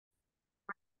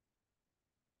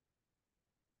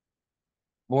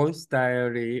Voice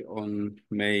Diary on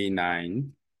May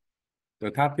 9.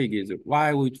 The topic is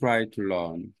why we try to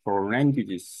learn foreign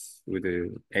languages with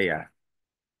AI.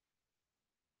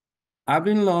 I've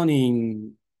been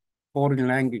learning foreign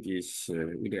languages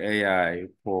with AI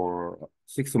for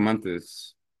 6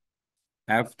 months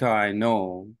after I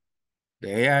know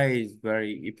the AI is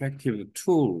very effective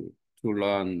tool to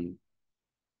learn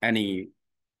any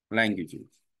languages.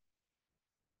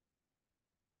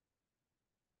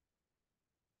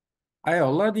 I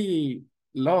already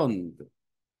learned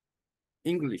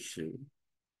English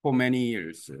for many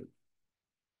years.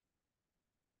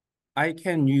 I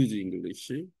can use English,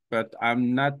 but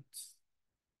I'm not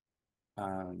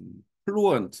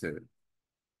fluent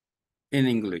in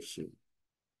English.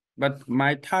 But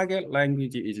my target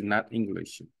language is not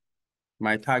English.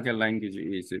 My target language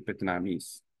is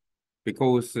Vietnamese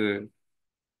because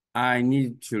I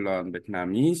need to learn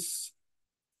Vietnamese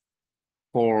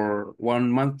for 1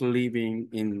 month living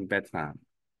in Vietnam.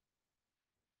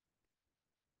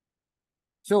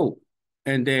 So,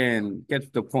 and then get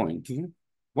to the point.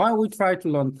 Why we try to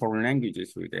learn foreign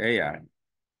languages with AI?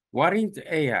 What is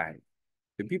AI?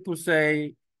 The people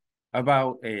say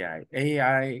about AI.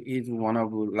 AI is one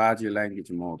of the large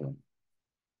language models,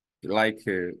 like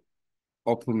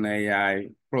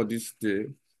OpenAI produced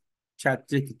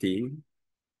ChatGPT,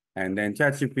 and then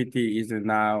ChatGPT is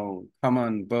now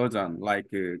common version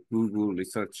like Google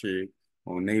research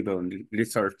or Naver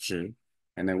research,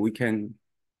 and then we can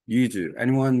use it.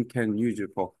 Anyone can use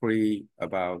it for free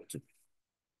about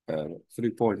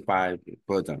 3.5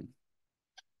 version.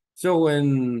 So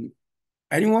when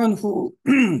anyone who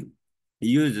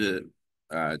uses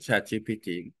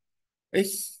ChatGPT,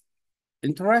 it's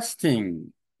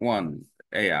interesting one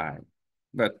AI,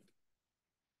 but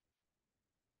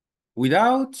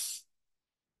without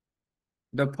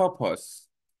the purpose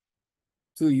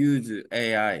to use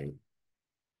AI,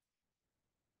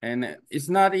 and it's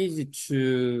not easy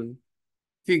to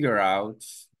figure out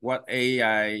what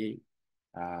AI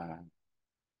uh,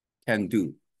 can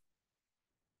do.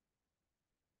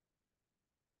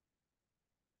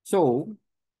 So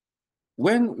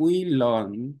when we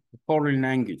learn foreign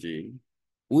language,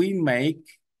 we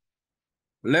make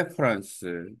reference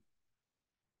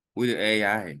with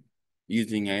AI,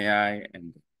 using AI,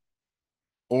 and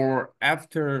or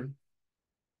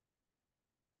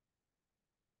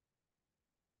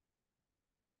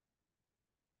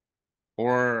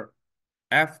or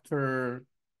after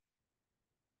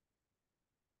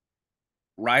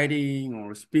writing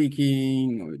or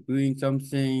speaking or doing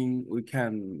something, we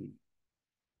can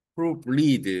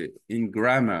proofread in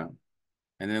grammar,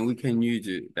 and then we can use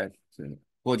that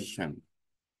position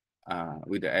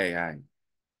with the AI.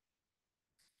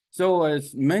 So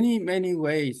as many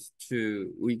ways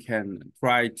to we can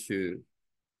try to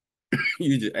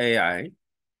use AI.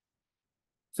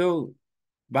 So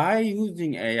by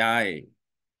using AI,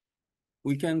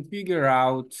 we can figure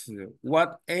out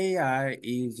what AI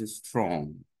is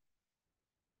strong.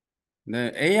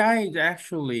 The AI is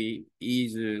actually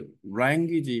is a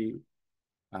language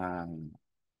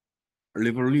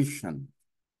revolution.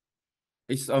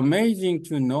 It's amazing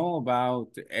to know about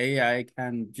AI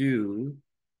can do,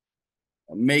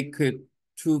 make it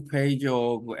 2 page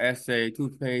of essay, 2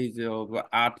 page of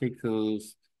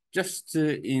articles just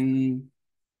in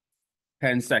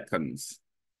 10 seconds.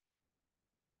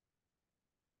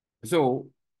 So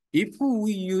if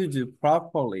we use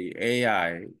properly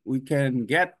AI, we can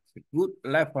get good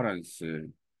reference,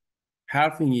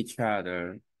 helping each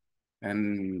other,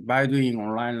 and by doing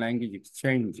online language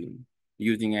exchanging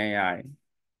using AI.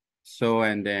 So,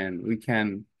 and then we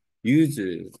can use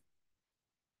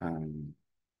um,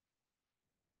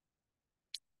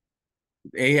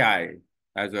 AI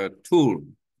as a tool.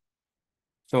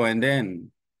 So, and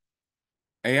then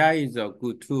AI is a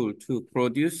good tool to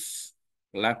produce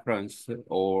reference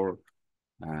or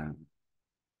uh,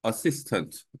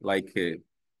 assistant, like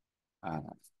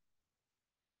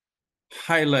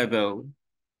high level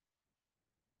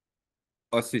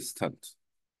assistant.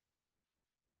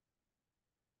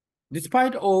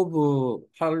 Despite of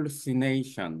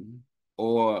hallucination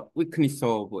or weakness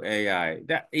of AI,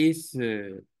 that is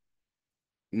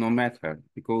no matter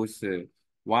because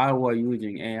while we're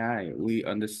using AI, we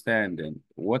understand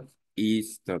what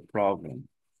is the problem.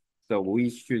 So we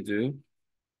should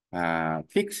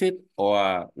fix it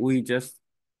or we just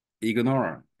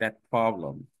ignore that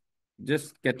problem.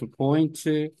 Just get to point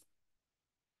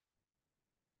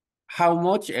how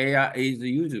much AI is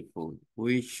useful.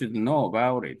 We should know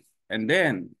about it. And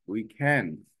then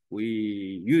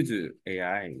we use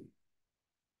AI.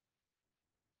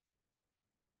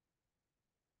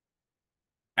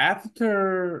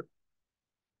 After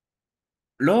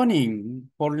learning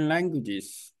foreign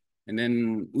languages, and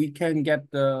then we can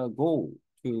get the goal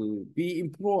to be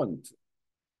fluent,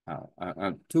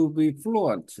 to be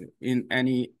fluent in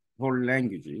any foreign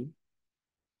language.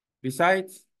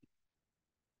 Besides,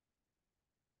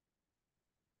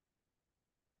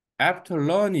 after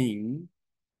learning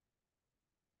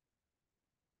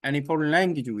any foreign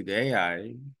language with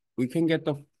AI, we can get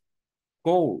the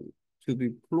goal to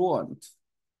be fluent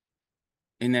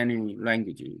in any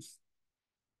languages.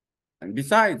 And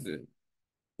besides,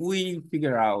 we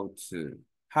figure out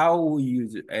how we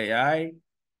use AI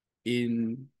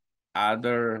in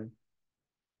other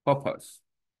purpose,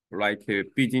 like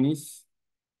business,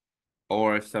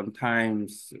 or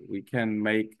sometimes we can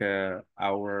make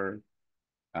our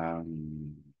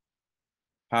um,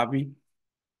 hobby,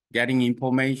 getting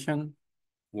information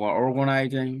or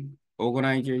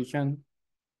organization.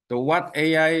 So what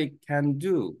AI can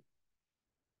do,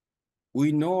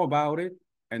 we know about it,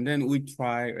 and then we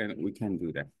try and we can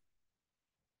do that.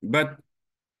 But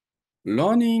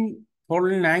learning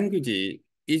foreign language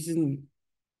isn't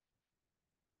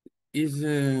is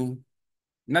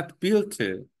not built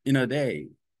in a day.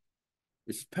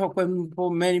 It's spoken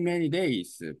for many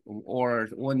days, or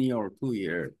 1 year or 2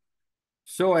 years.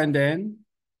 So and then,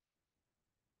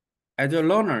 as a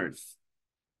learners,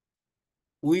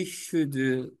 we should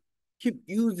keep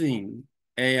using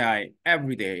AI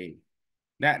every day.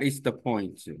 That is the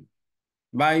point.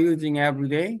 By using every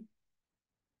day,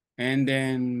 and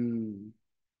then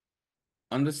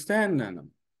understand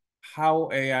how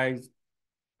AI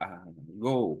uh,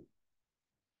 go,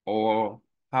 or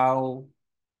how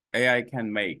AI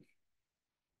can make.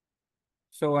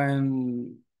 So,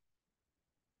 and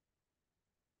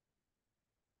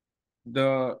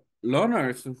the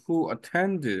learners who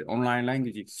attend the online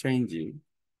language exchange,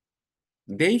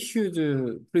 they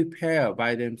should prepare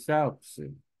by themselves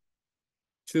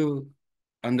to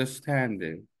understand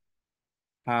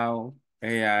how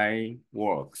AI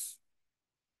works.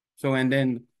 So, and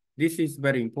then this is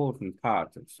very important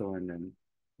part. So, and then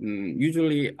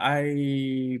usually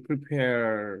I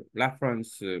prepare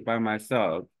reference by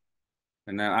myself,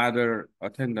 and then other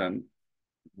attendant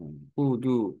who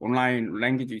do online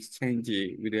language exchange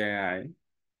with AI,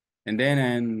 and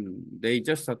then they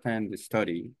just attend the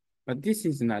study. But this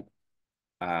is not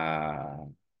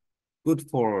good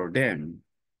for them,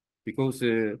 because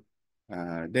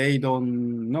they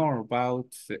don't know about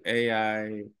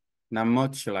AI not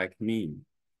much like me.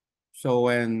 So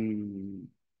when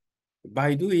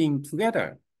by doing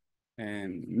together,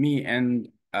 and me and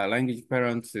language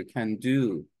parents can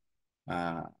do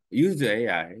use the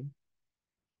AI,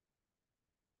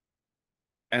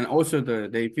 and also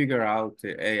they figure out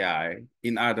the AI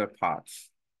in other parts.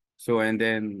 So and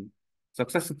then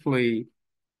successfully,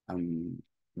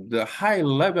 the high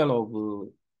level of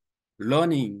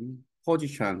learning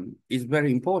position is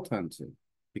very important,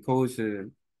 because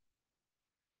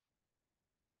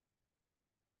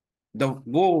the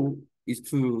goal is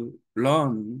to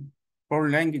learn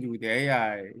foreign language with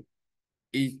AI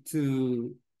is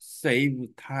to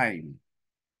save time.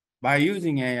 By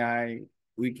using AI,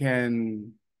 we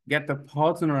can get the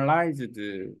personalized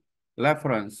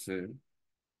reference.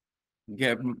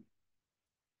 Get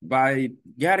By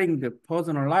getting the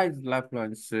personalized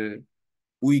reference,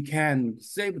 we can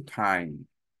save time,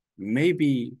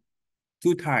 maybe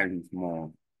 2 times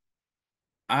more.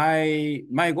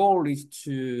 My goal is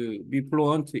to be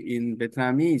fluent in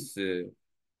Vietnamese,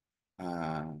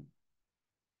 uh,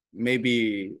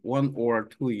 maybe 1 or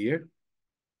 2 years.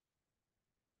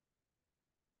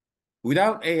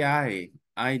 Without AI,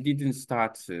 I didn't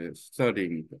start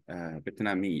studying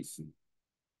Vietnamese.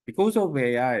 Because of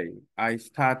I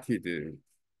started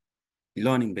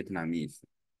learning Vietnamese.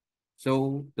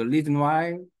 So the reason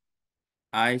why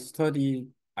I studied,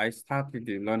 I started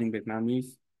learning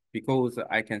Vietnamese, because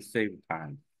I can save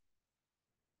time.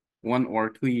 1 or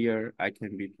 2 years, I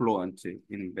can be fluent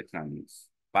in Vietnamese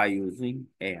by using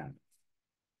AI.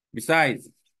 Besides,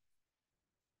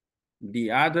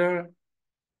 the other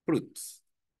fruits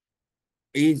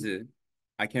is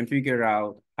I can figure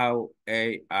out how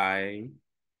AI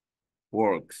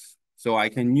works. So I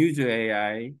can use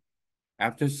AI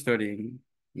after studying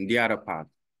the other part.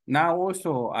 Now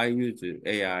also I use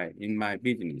AI in my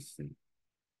business.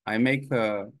 I make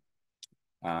a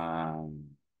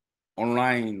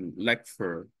online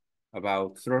lecture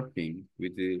about surfing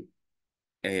with the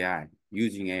AI,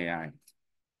 using AI.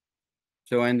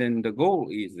 So, and then the goal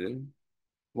is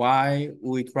why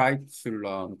we try to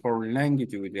learn foreign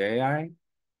language with AI.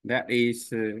 That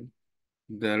is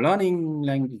The learning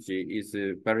language is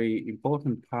a very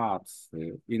important part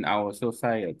in our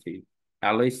society.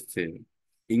 At least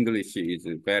English is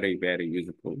very, very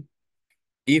useful.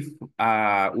 If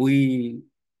we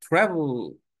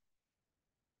travel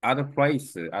other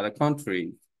places, other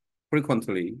countries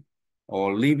frequently,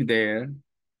 or live there,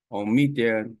 or meet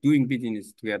there, doing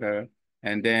business together,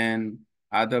 and then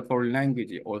other foreign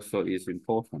language also is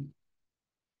important.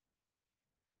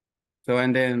 So,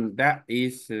 and then that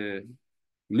is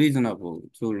reasonable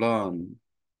to learn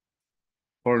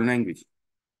foreign language.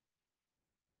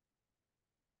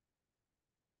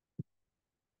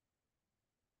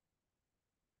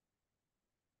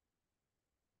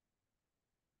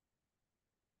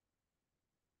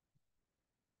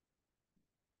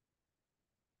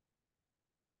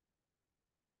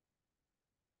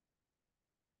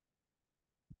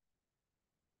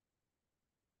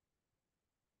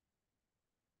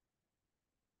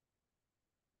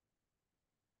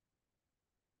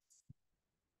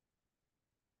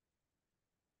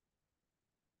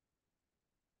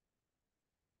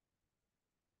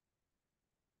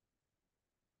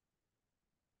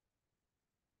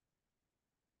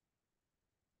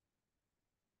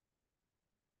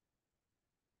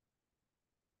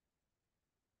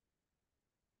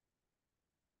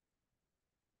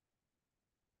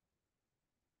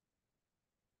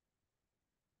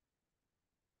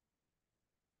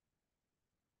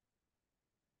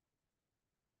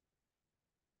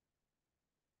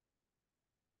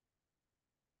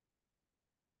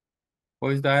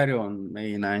 Voice diary on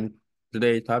May 9th.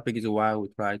 Today's topic is why we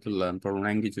try to learn foreign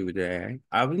language with AI.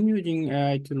 I've been using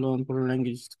AI to learn foreign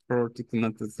language for 6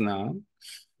 months now,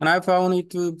 and I found it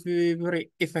to be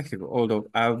very effective, although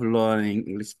I've learned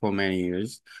English for many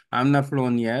years. I'm not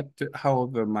fluent yet.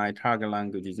 However, my target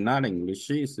language is not English,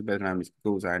 it's Vietnamese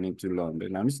because I need to learn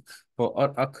Vietnamese for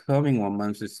upcoming 1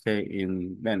 month stay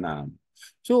in Vietnam.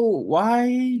 So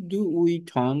why do we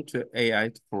turn to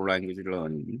AI for language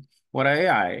learning? What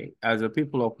AI, as the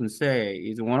people often say,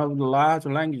 is one of the large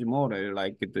language models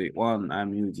like the one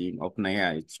I'm using,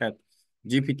 OpenAI, Chat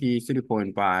GPT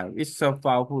 3.5. It's a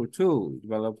powerful tool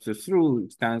developed through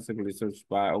extensive research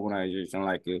by organizations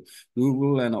like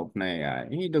Google and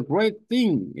OpenAI. The great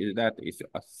thing is that it's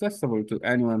accessible to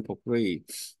anyone for free.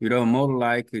 With a model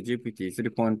like GPT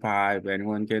 3.5,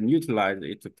 anyone can utilize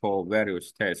it for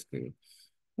various tasks.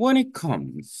 When it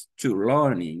comes to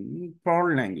learning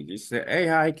foreign languages, the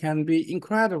AI can be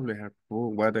incredibly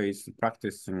helpful, whether it's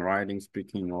practicing writing,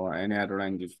 speaking, or any other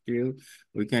language skill.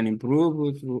 We can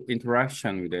improve through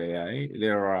interaction with AI.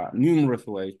 There are numerous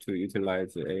ways to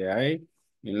utilize the AI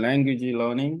in language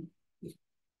learning.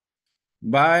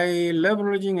 By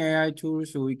leveraging AI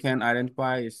tools, we can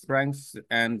identify strengths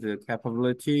and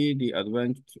capability. The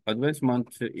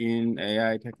advancement in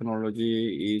AI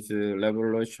technology is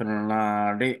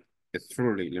revolutionary. It's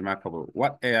truly remarkable.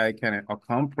 What AI can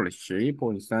accomplish,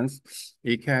 for instance,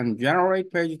 it can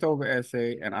generate pages of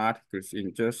essay and articles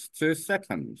in just 2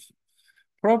 seconds.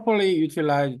 Properly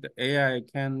utilized, AI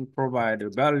can provide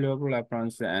valuable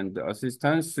reference and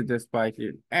assistance despite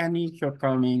any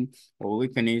shortcoming or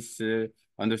weakness.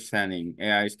 Understanding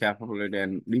AI's capability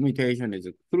and limitation is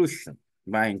crucial.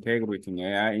 By integrating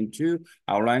AI into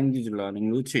our language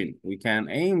learning routine, we can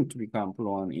aim to become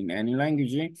fluent in any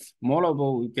language.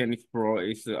 Moreover, we can explore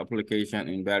its application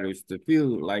in various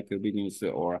fields like business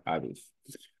or hobbies.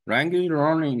 Language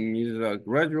learning is a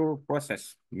gradual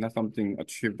process, not something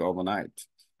achieved overnight.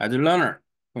 As a learner,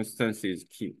 consistency is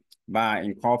key. By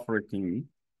incorporating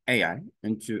AI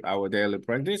into our daily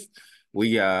practice,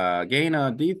 we gain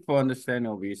a deep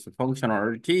understanding of its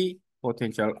functionality,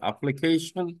 potential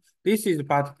application. This is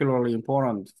particularly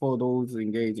important for those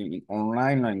engaging in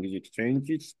online language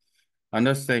exchanges.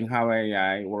 Understanding how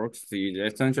AI works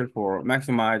is essential for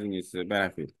maximizing its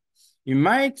benefit. In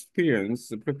my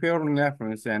experience, preparing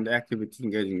reference and activity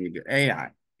engaging with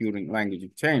AI during language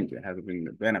exchange has been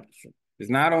beneficial. It's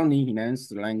not only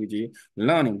enhances language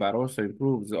learning, but also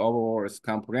improves the overall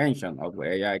comprehension of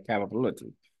AI capability.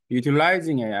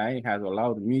 Utilizing AI has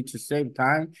allowed me to save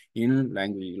time in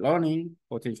language learning,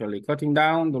 potentially cutting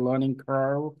down the learning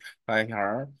curve by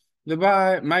half.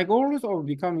 My goals of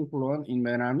becoming fluent in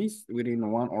Vietnamese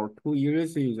within 1 or 2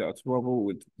 years is achievable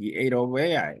with the aid of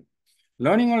AI.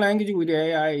 Learning a language with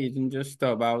AI isn't just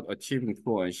about achieving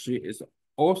fluency, it's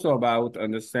also about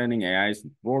understanding AI's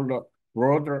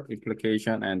broader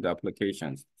implication and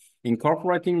applications.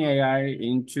 Incorporating AI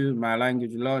into my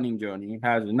language learning journey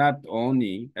has not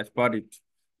only expedited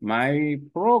my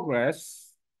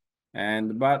progress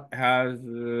but has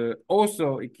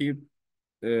also equipped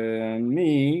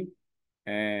me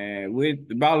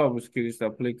with valuable skills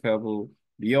applicable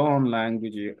beyond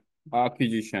language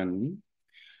acquisition.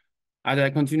 As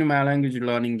I continue my language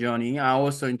learning journey, I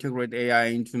also integrate AI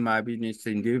into my business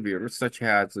endeavors, such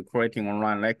as creating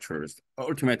online lectures.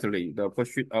 Ultimately, the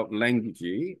pursuit of language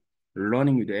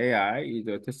learning with AI is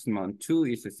a testament to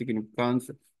its significance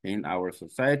in our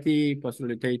society,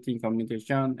 facilitating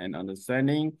communication and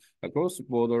understanding across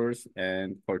borders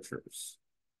and cultures.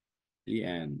 The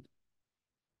end.